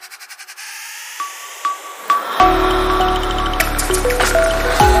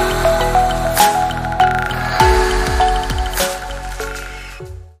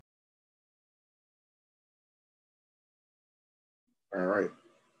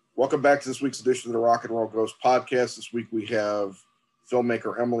Welcome back to this week's edition of the Rock and Roll Ghost podcast. This week we have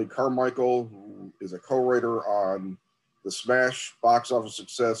filmmaker Emily Carmichael, who is a co-writer on the smash box office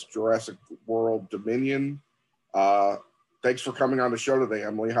success Jurassic World Dominion. Thanks for coming on the show today,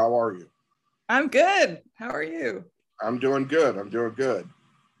 Emily. How are you? I'm good. How are you? I'm doing good.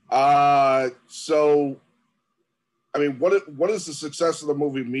 So, I mean, what does the success of the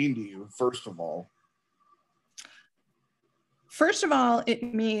movie mean to you, first of all? First of all,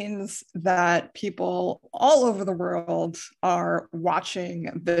 it means that people all over the world are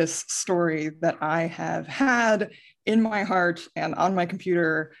watching this story that I have had in my heart and on my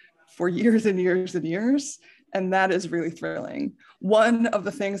computer for years and years and years. And that is really thrilling. One of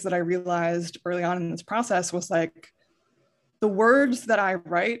the things that I realized early on in this process was like, the words that I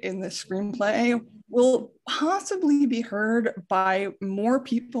write in this screenplay will possibly be heard by more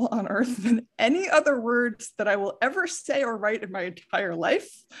people on Earth than any other words that I will ever say or write in my entire life,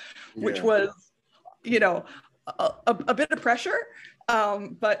 which was, a bit of pressure.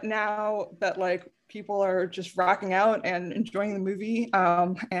 But now that like people are just rocking out and enjoying the movie,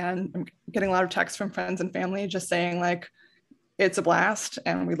 and I'm getting a lot of texts from friends and family just saying like, it's a blast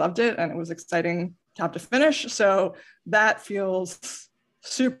and we loved it and it was exciting top to finish. So that feels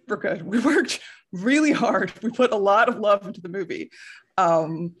super good. We worked really hard. We put a lot of love into the movie.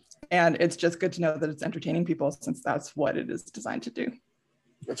 And it's just good to know that it's entertaining people since that's what it is designed to do.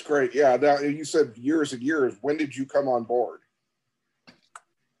 That's great. Yeah. Now you said years and years. When did you come on board?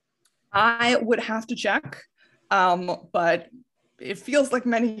 I would have to check, but it feels like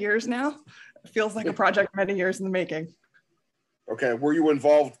many years now. It feels like a project many years in the making. Okay. Were you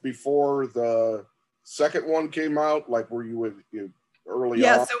involved before the second one came out? Like, were you early on?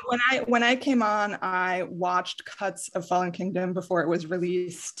 Yeah, so when I came on, I watched cuts of Fallen Kingdom before it was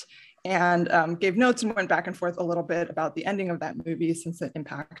released and gave notes and went back and forth a little bit about the ending of that movie since it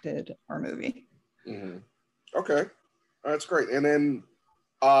impacted our movie. Mm-hmm. Okay, that's great. And then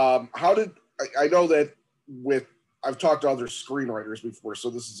how did, I know that I've talked to other screenwriters before,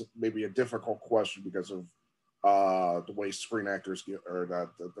 so this is maybe a difficult question because of the way Screen Actors Guild, or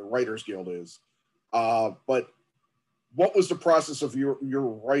the Writers Guild is. But what was the process of your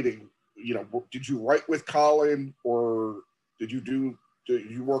writing? Did you write with Colin, or did you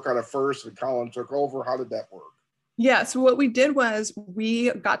work on it first and Colin took over? How did that work? Yeah, so what we did was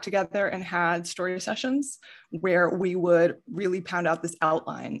we got together and had story sessions where we would really pound out this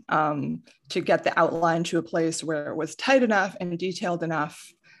outline to get the outline to a place where it was tight enough and detailed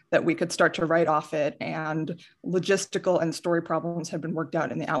enough that we could start to write off it, and logistical and story problems had been worked out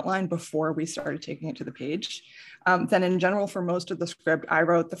in the outline before we started taking it to the page. Then in general, for most of the script, I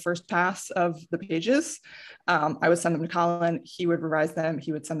wrote the first pass of the pages. I would send them to Colin, he would revise them,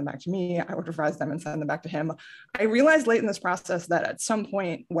 he would send them back to me, I would revise them and send them back to him. I realized late in this process that at some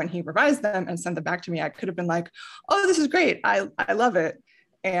point when he revised them and sent them back to me, I could have been like, oh, this is great, I love it.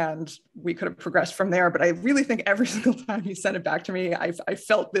 And we could have progressed from there. But I really think every single time he sent it back to me, I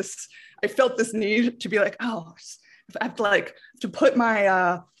felt this need to be like, oh, I have to like to put my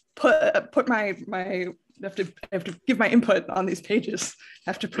I have to give my input on these pages. I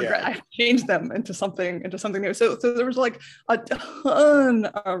have to progress. Yeah. I have to change them into something new. So there was like a ton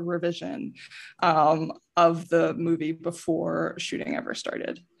of revision of the movie before shooting ever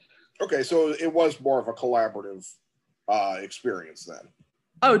started. Okay, so it was more of a collaborative experience then.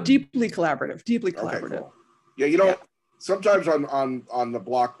 Oh, deeply collaborative. Okay, cool. Yeah, sometimes on the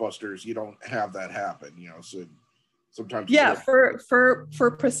blockbusters, you don't have that happen, so sometimes. Yeah,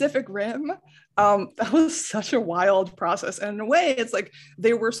 for Pacific Rim, that was such a wild process. And in a way, it's like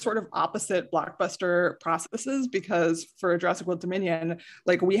they were sort of opposite blockbuster processes, because for Jurassic World Dominion,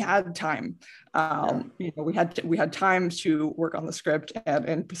 like we had time. We had time to work on the script,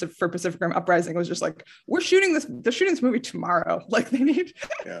 and for Pacific Rim Uprising, it was just like, they're shooting this movie tomorrow. Like they need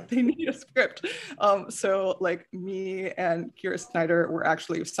a script. So like me and Kira Snyder were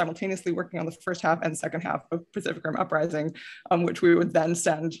actually simultaneously working on the first half and second half of Pacific Rim Uprising, which we would then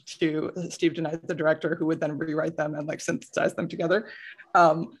send to Steve Denight, the director, who would then rewrite them and like synthesize them together.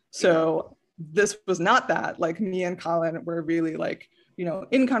 So this was not that. Like me and Colin were really like,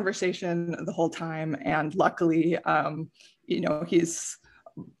 in conversation the whole time. And luckily, he's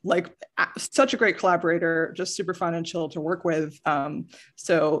like such a great collaborator, just super fun and chill to work with.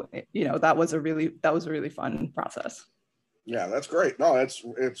 So, that was a really fun process. Yeah, that's great. No, it's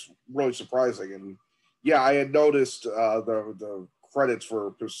really surprising. And yeah, I had noticed the credits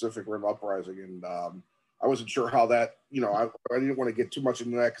for Pacific Rim Uprising, and I wasn't sure how that, I didn't want to get too much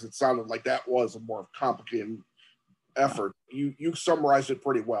into that because it sounded like that was a more complicated effort. You summarized it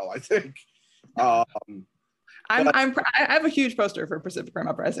pretty well, I think. I have a huge poster for Pacific Rim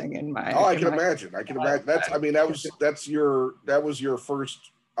Uprising in my. Oh, I can imagine. That's. I mean, that was your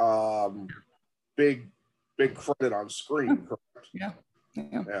first big credit on screen. Correct? Yeah.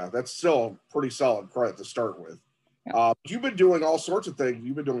 Yeah, that's still a pretty solid credit to start with. Yeah. You've been doing all sorts of things.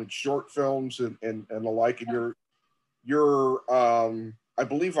 You've been doing short films and the like, and you're I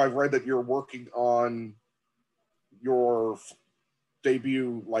believe I've read that you're working on your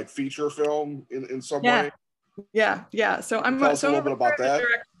debut like feature film in some way. Yeah. So I'm tell us a little bit about that.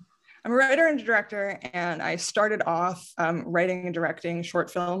 I'm a writer and director, and I started off writing and directing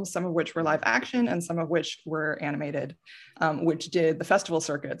short films, some of which were live action and some of which were animated, which did the festival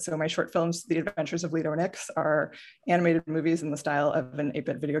circuit. So my short films, The Adventures of Leto and Ix, are animated movies in the style of an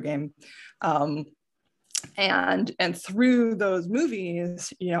 8-bit video game. And through those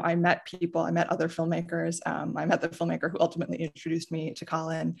movies, I met people, I met other filmmakers. I met the filmmaker who ultimately introduced me to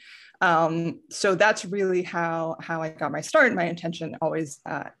Colin. So that's really how I got my start. My intention always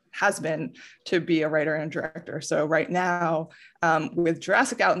has been to be a writer and director. So right now, with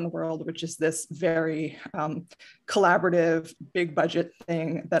Jurassic Out in the World, which is this very collaborative, big budget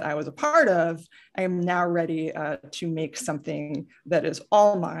thing that I was a part of, I am now ready to make something that is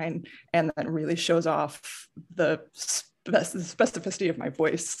all mine and that really shows off the specificity of my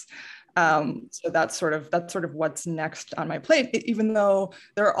voice. So that's sort of what's next on my plate, even though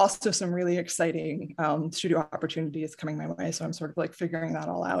there are also some really exciting studio opportunities coming my way. So I'm sort of like figuring that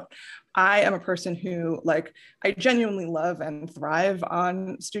all out. I am a person who I genuinely love and thrive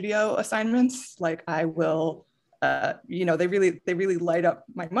on studio assignments. Like I will, they really light up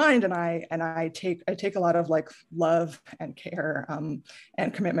my mind, and I take a lot of love and care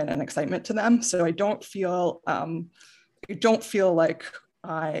and commitment and excitement to them. So I don't feel like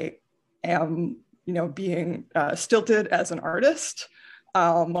I am being stilted as an artist.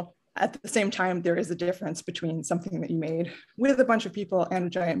 At the same time, there is a difference between something that you made with a bunch of people and a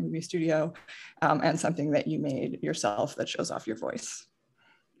giant movie studio and something that you made yourself that shows off your voice.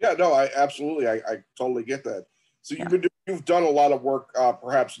 Yeah, no, I totally get that. So you've done a lot of work,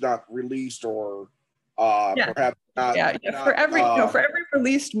 perhaps not released or perhaps not. For every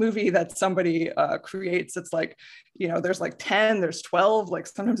released movie that somebody creates, it's there's 10, there's 12,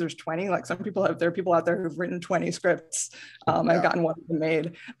 sometimes there's 20. There are people out there who've written 20 scripts and gotten one of them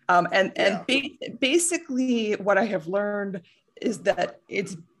made. Basically what I have learned is that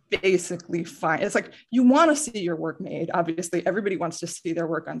it's basically fine. It's you want to see your work made. Obviously, everybody wants to see their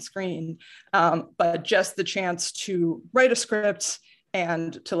work on screen, but just the chance to write a script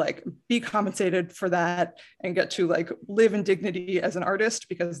and to be compensated for that and get to live in dignity as an artist,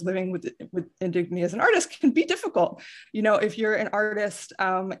 because living with indignity as an artist can be difficult. If you're an artist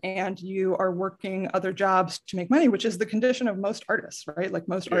and you are working other jobs to make money, which is the condition of most artists, right?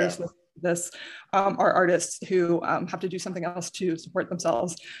 Most artists this are artists who have to do something else to support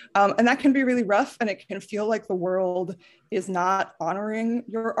themselves. And that can be really rough, and it can feel like the world is not honoring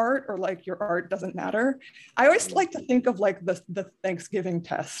your art, or your art doesn't matter. I always like to think of the Thanksgiving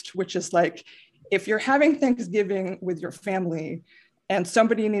test, which is if you're having Thanksgiving with your family and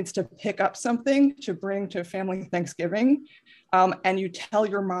somebody needs to pick up something to bring to family Thanksgiving, and you tell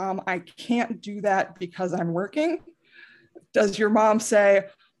your mom, I can't do that because I'm working, does your mom say,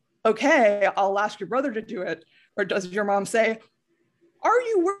 okay, I'll ask your brother to do it? Or does your mom say, are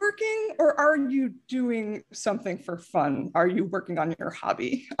you working or are you doing something for fun? Are you working on your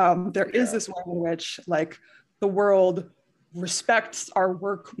hobby? There is this way in which the world respects our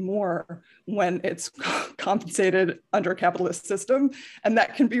work more when it's compensated under a capitalist system. And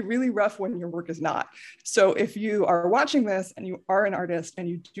that can be really rough when your work is not. So if you are watching this and you are an artist and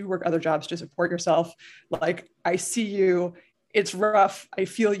you do work other jobs to support yourself, I see you. It's rough, I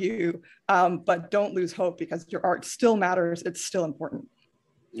feel you, but don't lose hope, because your art still matters, it's still important.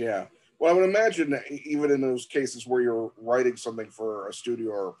 Yeah, well, I would imagine that even in those cases where you're writing something for a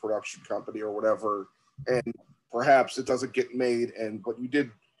studio or a production company or whatever, and perhaps it doesn't get made, but you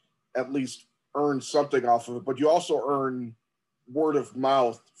did at least earn something off of it, but you also earn word of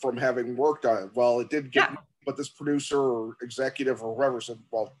mouth from having worked on it. Well, it did get, but this producer or executive or whoever said,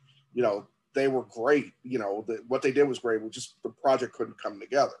 well, they were great. What they did was great. The project couldn't come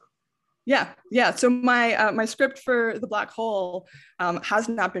together. Yeah. So my script for The Black Hole has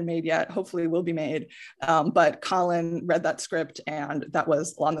not been made yet. Hopefully will be made. But Colin read that script, and that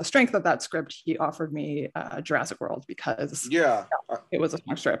was on the strength of that script, he offered me Jurassic World, because it was a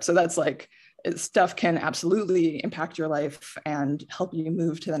strong script. So that's stuff can absolutely impact your life and help you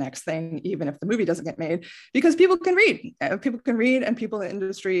move to the next thing, even if the movie doesn't get made, because people can read, and people in the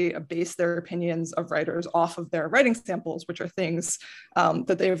industry base their opinions of writers off of their writing samples, which are things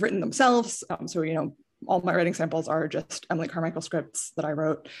that they've written themselves. So, all my writing samples are just Emily Carmichael scripts that I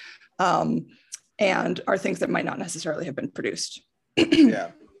wrote, and are things that might not necessarily have been produced.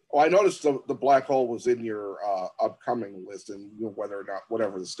 Yeah. Well, I noticed the Black Hole was in your upcoming list, and whether or not,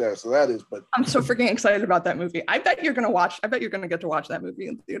 whatever the status of that is. But I'm so freaking excited about that movie. I bet you're gonna get to watch that movie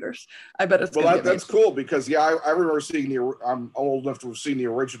in theaters. I bet it's that's cool because I remember seeing I'm old enough to have seen the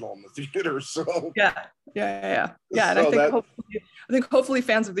original in the theater. So yeah. And I think hopefully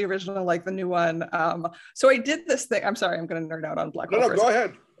fans of the original like the new one. So I did this thing. I'm sorry, I'm gonna nerd out on Black Hole. No, go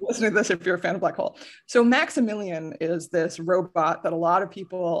ahead. Listening to this if you're a fan of Black Hole. So Maximilian is this robot that a lot of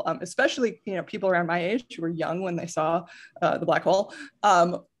people, especially people around my age who were young when they saw the Black Hole,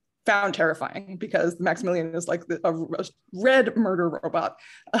 found terrifying because Maximilian is like a red murder robot.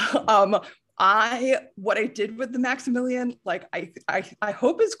 What I did with the Maximilian, like I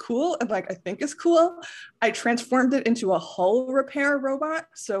hope is cool and like I think is cool. I transformed it into a hull repair robot.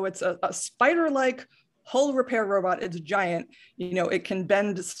 So it's a spider-like hull repair robot. It's giant. It can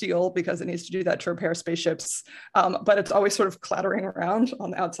bend steel because it needs to do that to repair spaceships. But it's always sort of clattering around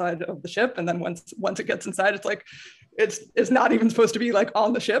on the outside of the ship. And then once it gets inside, it's like it's not even supposed to be like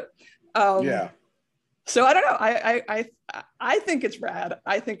on the ship. So I don't know. I think it's rad.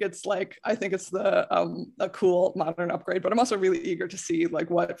 I think it's a cool modern upgrade. But I'm also really eager to see like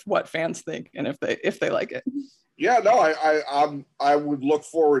what fans think and if they like it. Yeah, no, I would look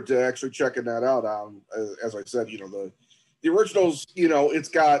forward to actually checking that out. As I said, the originals, it's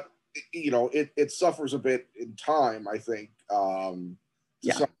got, it suffers a bit in time, I think, to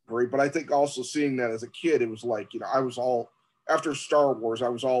some degree. But I think also seeing that as a kid, it was like, I was all, after Star Wars, I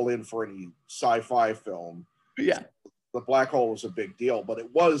was all in for any sci-fi film. Yeah. The Black Hole was a big deal, but it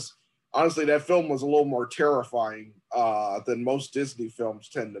was, honestly, that film was a little more terrifying than most Disney films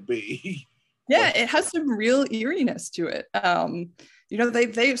tend to be. Yeah, it has some real eeriness to it.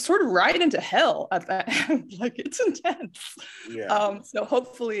 They sort of ride into hell at that end. Like it's intense. Yeah. So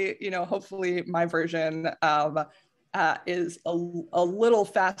hopefully my version is a little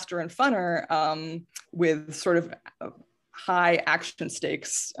faster and funner with sort of high action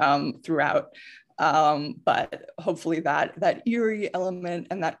stakes throughout. But hopefully that eerie element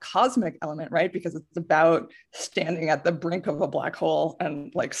and that cosmic element, right? Because it's about standing at the brink of a black hole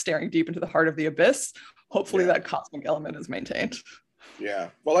and like staring deep into the heart of the abyss. Hopefully that cosmic element is maintained. Yeah.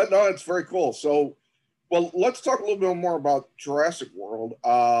 Well, it's very cool. So, let's talk a little bit more about Jurassic World.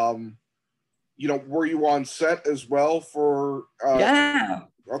 Were you on set as well for? Yeah.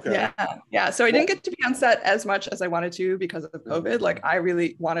 Okay. Yeah. So I didn't get to be on set as much as I wanted to because of COVID. Like I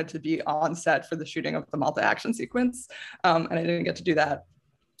really wanted to be on set for the shooting of the Malta action sequence. And I didn't get to do that.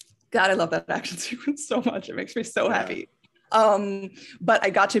 God, I love that action sequence so much. It makes me so happy. But I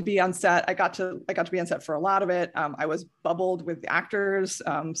got to be on set. I got to be on set for a lot of it. I was bubbled with the actors.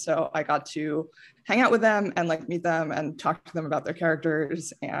 So I got to hang out with them and like meet them and talk to them about their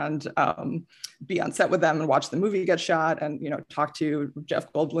characters and be on set with them and watch the movie get shot and, talk to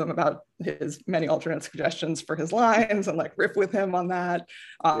Jeff Goldblum about his many alternate suggestions for his lines and like riff with him on that.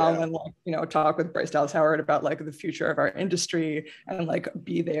 And like, talk with Bryce Dallas Howard about like the future of our industry and like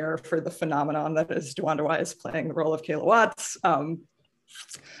be there for the phenomenon that is DeWanda Wise playing the role of Kayla Watts.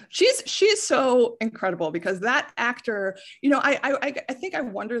 She's so incredible because that actor, I think I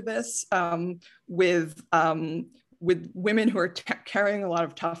wonder this with women who are carrying a lot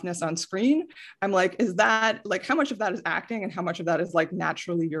of toughness on screen. I'm like, is that like how much of that is acting and how much of that is like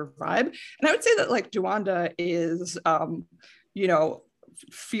naturally your vibe? And I would say that like DeWanda is,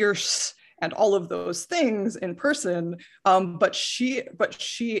 fierce and all of those things in person, but she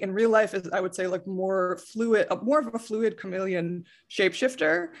in real life is, I would say, like more of a fluid chameleon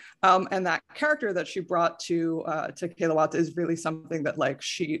shapeshifter, and that character that she brought to Kayla Watts is really something that like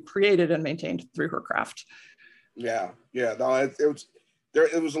she created and maintained through her craft. Yeah. No, it was there.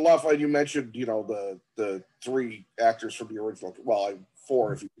 It was a lot of fun. You mentioned, the three actors from the original. Well,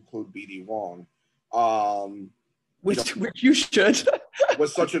 four if you include BD Wong. Which you should.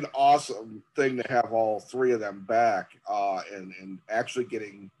 Was such an awesome thing to have all three of them back and actually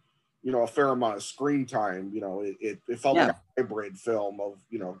getting, a fair amount of screen time. It felt like a hybrid film of,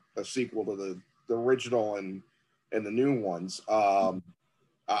 a sequel to the original and the new ones. How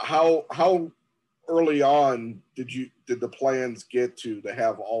early on did the plans get to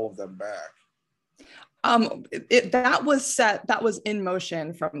have all of them back? That was in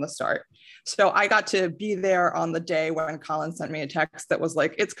motion from the start. So I got to be there on the day when Colin sent me a text that was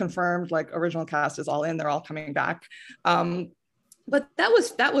like, it's confirmed, like original cast is all in, they're all coming back. But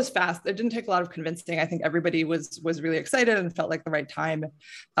that was fast. It didn't take a lot of convincing. I think everybody was really excited and felt like the right time.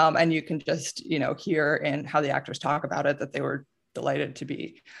 And you can just, hear in how the actors talk about it that they were delighted to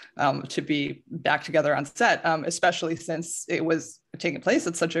be back together on set, especially since it was taking place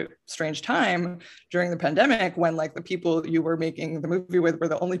at such a strange time during the pandemic, when like the people you were making the movie with were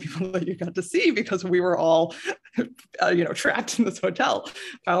the only people that you got to see because we were all trapped in this hotel.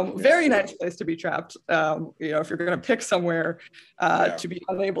 Very nice place to be trapped. If you're going to pick somewhere to be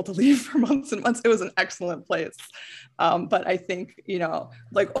unable to leave for months and months, it was an excellent place. But I think,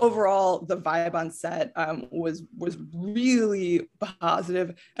 like overall, the vibe on set was really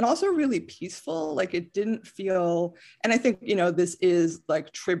positive and also really peaceful. Like it didn't feel, and I think, this is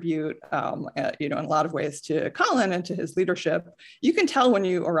like tribute, in a lot of ways to Colin and to his leadership. You can tell when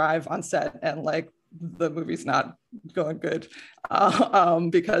you arrive on set and like the movie's not going good,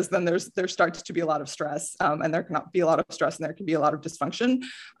 because then there starts to be a lot of stress, and there cannot be a lot of stress and there can be a lot of dysfunction.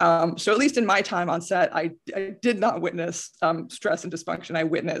 So at least in my time on set, I did not witness stress and dysfunction. I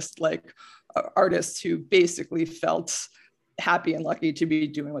witnessed like artists who basically felt happy and lucky to be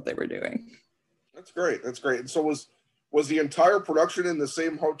doing what they were doing. That's great. That's great. And so was the entire production in the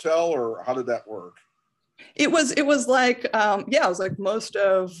same hotel, or how did that work? It was like, it was like most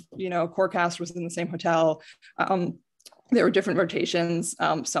of, core cast was in the same hotel. There were different rotations.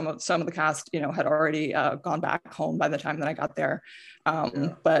 Some of the cast, had already gone back home by the time that I got there.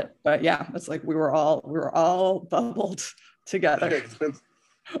 But yeah, it's like we were all bubbled together.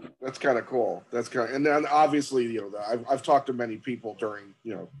 That's kind of cool. And then obviously, I've talked to many people during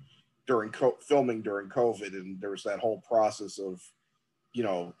filming during COVID, and there was that whole process of,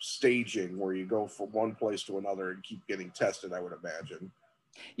 staging where you go from one place to another and keep getting tested, I would imagine.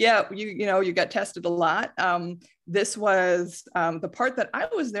 Yeah, you get tested a lot. This was the part that I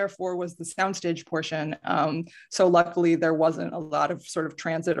was there for was the soundstage portion. So luckily there wasn't a lot of sort of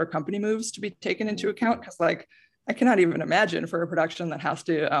transit or company moves to be taken into account, because like I cannot even imagine for a production that has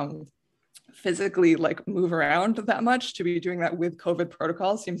to physically like move around that much, to be doing that with COVID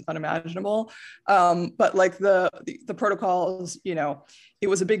protocols seems unimaginable. But like the protocols, it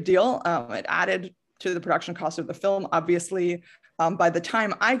was a big deal. It added to the production cost of the film, obviously. By the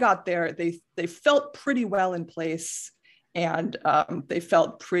time I got there, they felt pretty well in place, and they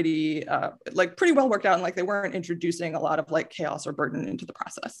felt pretty well worked out, and like they weren't introducing a lot of like chaos or burden into the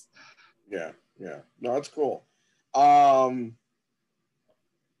process. Yeah. No, that's cool.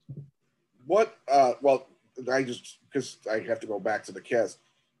 Because I have to go back to the cast.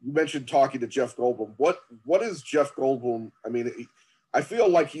 You mentioned talking to Jeff Goldblum. What is Jeff Goldblum? I mean, I feel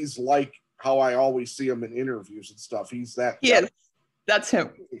like he's like how I always see him in interviews and stuff. He's that. Yeah, that's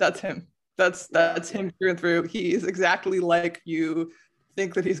him. That's him through and through. He's exactly like you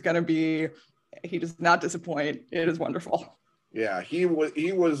think that he's going to be. He does not disappoint. It is wonderful. Yeah, he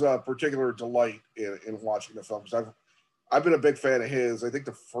was a particular delight in watching the films. I've been a big fan of his. I think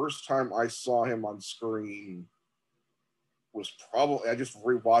the first time I saw him on screen was probably, I just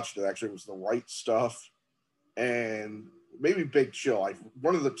rewatched it actually, it was The Right Stuff and maybe Big Chill,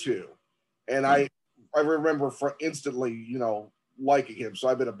 one of the two. And I remember instantly, liking him. So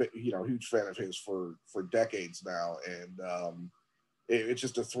I've been a big, huge fan of his for decades now. And it's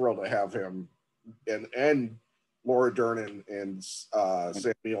just a thrill to have him and Laura Dern and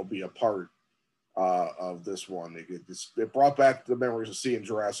Sam Neill be a part of this one. It brought back the memories of seeing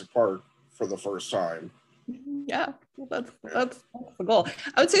Jurassic Park for the first time. Yeah, that's the goal.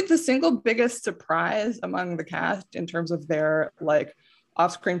 I would say the single biggest surprise among the cast in terms of their like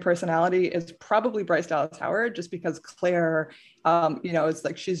off-screen personality is probably Bryce Dallas Howard, just because Claire, it's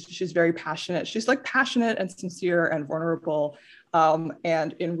like she's very passionate. She's like passionate and sincere and vulnerable.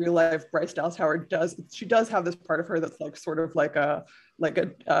 And in real life, Bryce Dallas Howard does have this part of her that's like sort of like a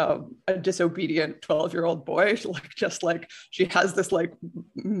disobedient 12-year-old boy. She has this like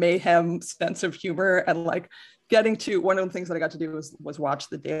mayhem sense of humor, and like getting to one of the things that I got to do was watch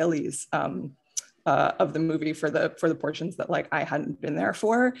the dailies of the movie for the portions that like I hadn't been there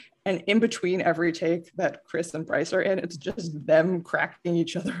for, and in between every take that Chris and Bryce are in, it's just them cracking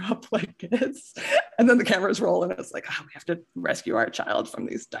each other up like kids, and then the cameras roll and it's like, we have to rescue our child from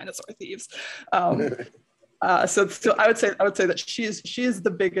these dinosaur thieves. So I would say that she is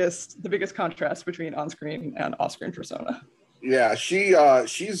the biggest contrast between on-screen and off-screen persona. Yeah,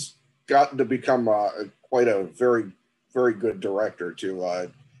 she's gotten to become quite a very, very good director too.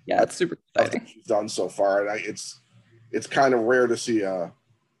 Yeah, it's super exciting. She's done so far, and it's kind of rare to see a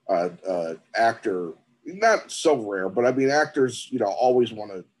actor. Not so rare, but I mean, actors, always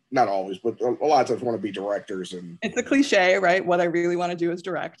want to. Not always, but a lot of times want to be directors, and it's a cliche, right? What I really want to do is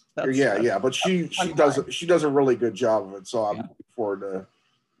direct. But she does a really good job of it. So I'm looking forward to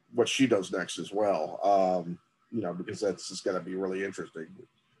what she does next as well. Because that's just going to be really interesting.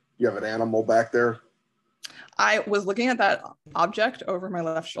 You have an animal back there? I was looking at that object over my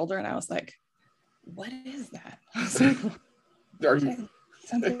left shoulder and I was like, what is that? I was like, Are you?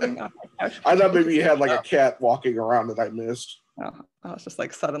 something on my couch. I thought maybe you had like a cat walking around that I missed. Oh, I was just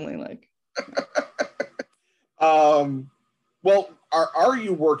like suddenly like. Well, are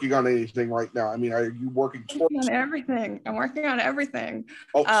you working on anything right now? I mean, are you working towards on everything? I'm working on everything.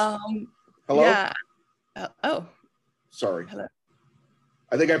 Oh, hello. Yeah. Oh, sorry. Hello.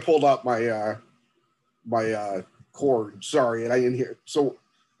 I think I pulled up my my cord. Sorry, and I didn't hear. So,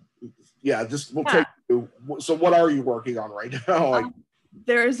 yeah, we'll take you. So, what are you working on right now?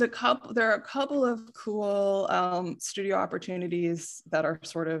 There are a couple of cool studio opportunities that are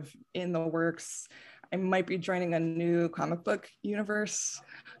sort of in the works. I might be joining a new comic book universe,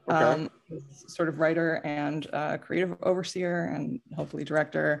 Okay. Sort of writer and creative overseer and hopefully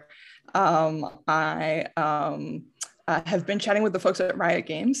director. I have been chatting with the folks at Riot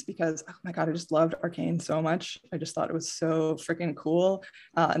Games because, oh my God, I just loved Arcane so much. I just thought it was so freaking cool.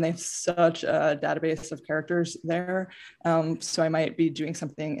 And they have such a database of characters there. So I might be doing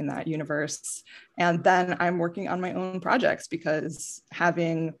something in that universe. And then I'm working on my own projects because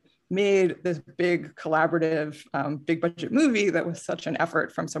having made this big collaborative, big budget movie that was such an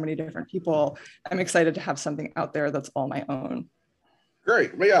effort from so many different people, I'm excited to have something out there that's all my own.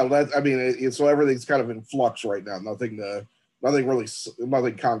 Great. But yeah, so everything's kind of in flux right now. Nothing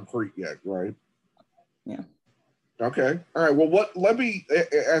concrete yet, right? Yeah. Okay. All right. Well, let me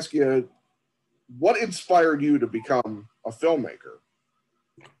ask you, what inspired you to become a filmmaker?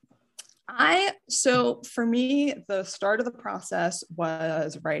 So for me, the start of the process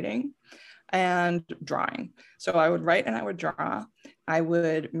was writing and drawing. So I would write and I would draw. I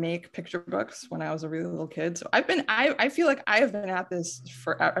would make picture books when I was a really little kid. So I feel like I've been at this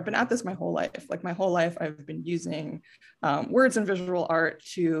my whole life. Like my whole life, I've been using words and visual art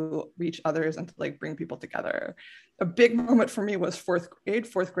to reach others and to like bring people together. A big moment for me was fourth grade.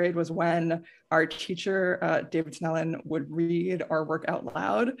 Fourth grade was when our teacher, David Snellen, would read our work out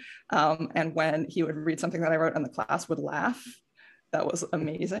loud. And when he would read something that I wrote and the class would laugh. That was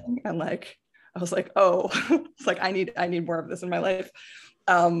amazing. And like, I was like, oh, it's like, I need more of this in my life.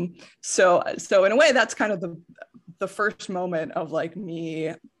 So in a way, that's kind of the first moment of like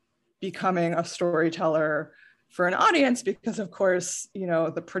me becoming a storyteller for an audience, because of course, you know,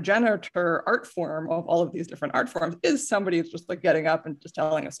 the progenitor art form of all of these different art forms is somebody just like getting up and just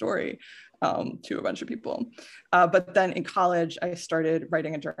telling a story to a bunch of people. But then in college, I started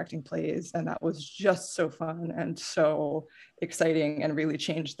writing and directing plays, and that was just so fun and so exciting and really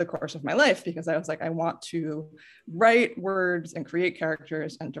changed the course of my life, because I was like, I want to write words and create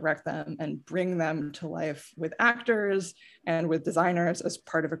characters and direct them and bring them to life with actors and with designers as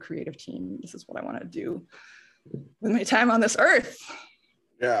part of a creative team. This is what I want to do with my time on this earth.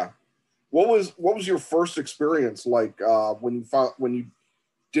 Yeah. What was your first experience like when you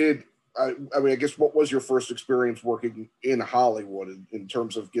did? I mean, I guess what was your first experience working in Hollywood in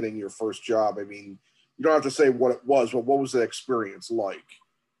terms of getting your first job? I mean, you don't have to say what it was, but what was the experience like?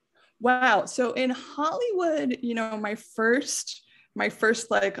 Wow. So in Hollywood, you know, my first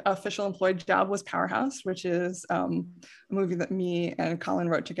like official employed job was Powerhouse, which is a movie that me and Colin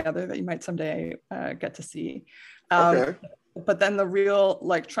wrote together that you might someday get to see. Okay. But then the real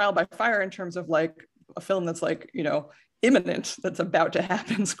like trial by fire in terms of like a film that's like, you know, imminent, that's about to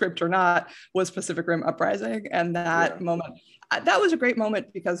happen, script or not, was Pacific Rim Uprising. And that moment, that was a great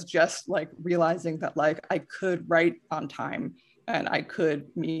moment, because just like realizing that like I could write on time and I could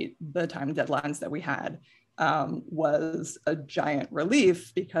meet the time deadlines that we had was a giant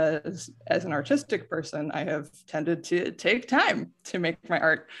relief, because as an artistic person, I have tended to take time to make my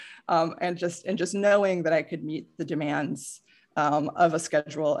art, and just knowing that I could meet the demands of a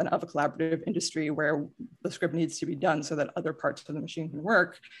schedule and of a collaborative industry where the script needs to be done so that other parts of the machine can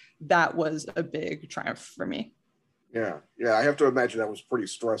work, that was a big triumph for me. Yeah, I have to imagine that was pretty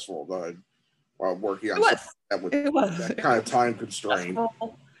stressful while working on that kind of time constraint.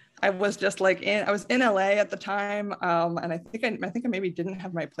 I was just like I was in LA at the time, and I think I maybe didn't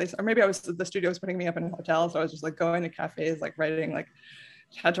have my place, or maybe the studio was putting me up in a hotel, so I was just like going to cafes, like writing, like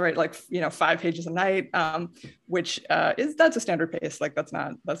had to write like 5 pages a night, which that's a standard pace. Like that's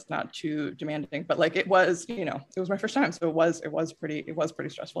not too demanding, but like it was my first time, so it was pretty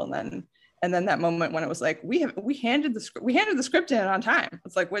stressful. And then that moment when it was like we handed the script in on time.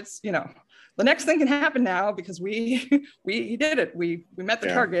 It's like, what's the next thing can happen now, because we did it. We met the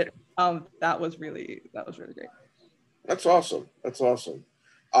target. That was really great. That's awesome.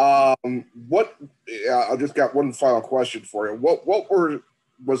 I just got one final question for you. What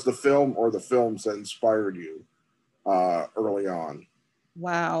was the film or the films that inspired you early on?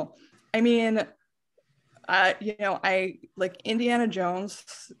 Wow. I mean, I like Indiana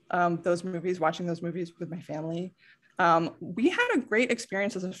Jones, those movies, watching those movies with my family. We had a great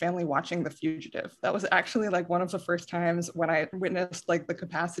experience as a family watching The Fugitive. That was actually like one of the first times when I witnessed like the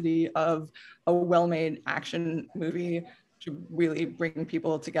capacity of a well-made action movie to really bring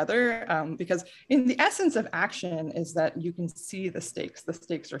people together. Because in the essence of action is that you can see the stakes. The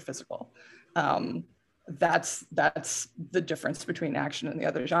stakes are physical. That's the difference between action and the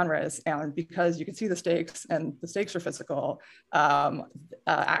other genres, and because you can see the stakes and the stakes are physical,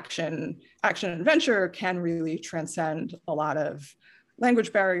 action adventure can really transcend a lot of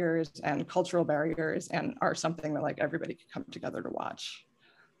language barriers and cultural barriers, and are something that like everybody can come together to watch.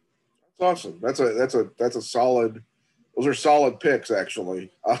 That's awesome. That's a solid. Those are solid picks,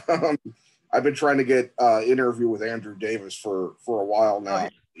 actually. I've been trying to get interview with Andrew Davis for a while now.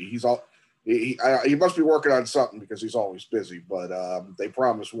 He's all. He must be working on something because he's always busy, but they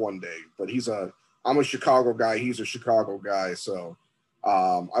promise one day. But I'm a Chicago guy. He's a Chicago guy. So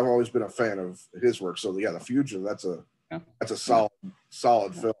I've always been a fan of his work. So yeah, The Fugitive, that's a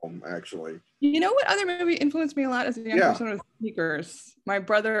solid film, actually. You know what other movie influenced me a lot as a young person was Sneakers. My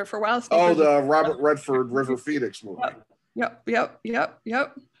brother, for a while, Sneakers. Oh, the Robert Redford River Phoenix movie. Yep.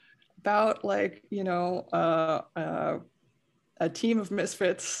 About like, a team of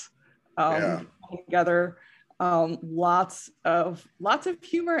misfits together. Lots of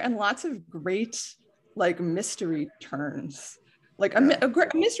humor and lots of great like mystery turns. Like a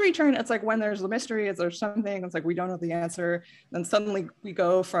mystery turn, it's like when there's a mystery, there's something, it's like we don't know the answer. Then suddenly we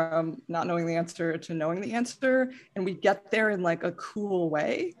go from not knowing the answer to knowing the answer, and we get there in like a cool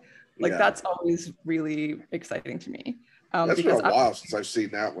way. Like that's always really exciting to me. That's been a while since I've seen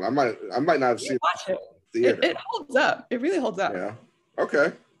that one. I might not have seen it. It holds up. It really holds up. Yeah.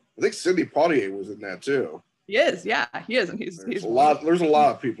 Okay. I think Sidney Poitier was in that too. He is, and he's there's a lot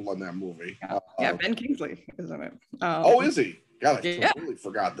of people in that movie. Yeah, Ben Kingsley is in it. Is he? God, I completely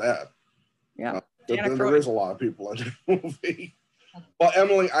forgot that. Yeah. There is a lot of people in that movie. Well,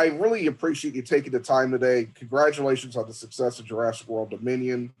 Emily, I really appreciate you taking the time today. Congratulations on the success of Jurassic World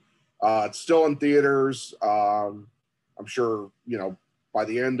Dominion. It's still in theaters. I'm sure, by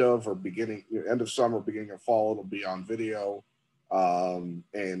the end of summer, beginning of fall, it'll be on video.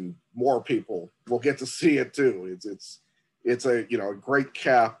 And more people will get to see it too. It's a great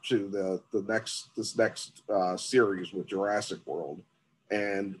cap to this next series with Jurassic World,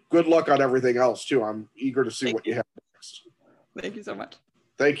 and good luck on everything else too. I'm eager to see what you have next. Thank you so much.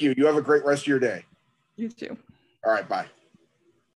 Thank you. You have a great rest of your day. You too. All right, bye.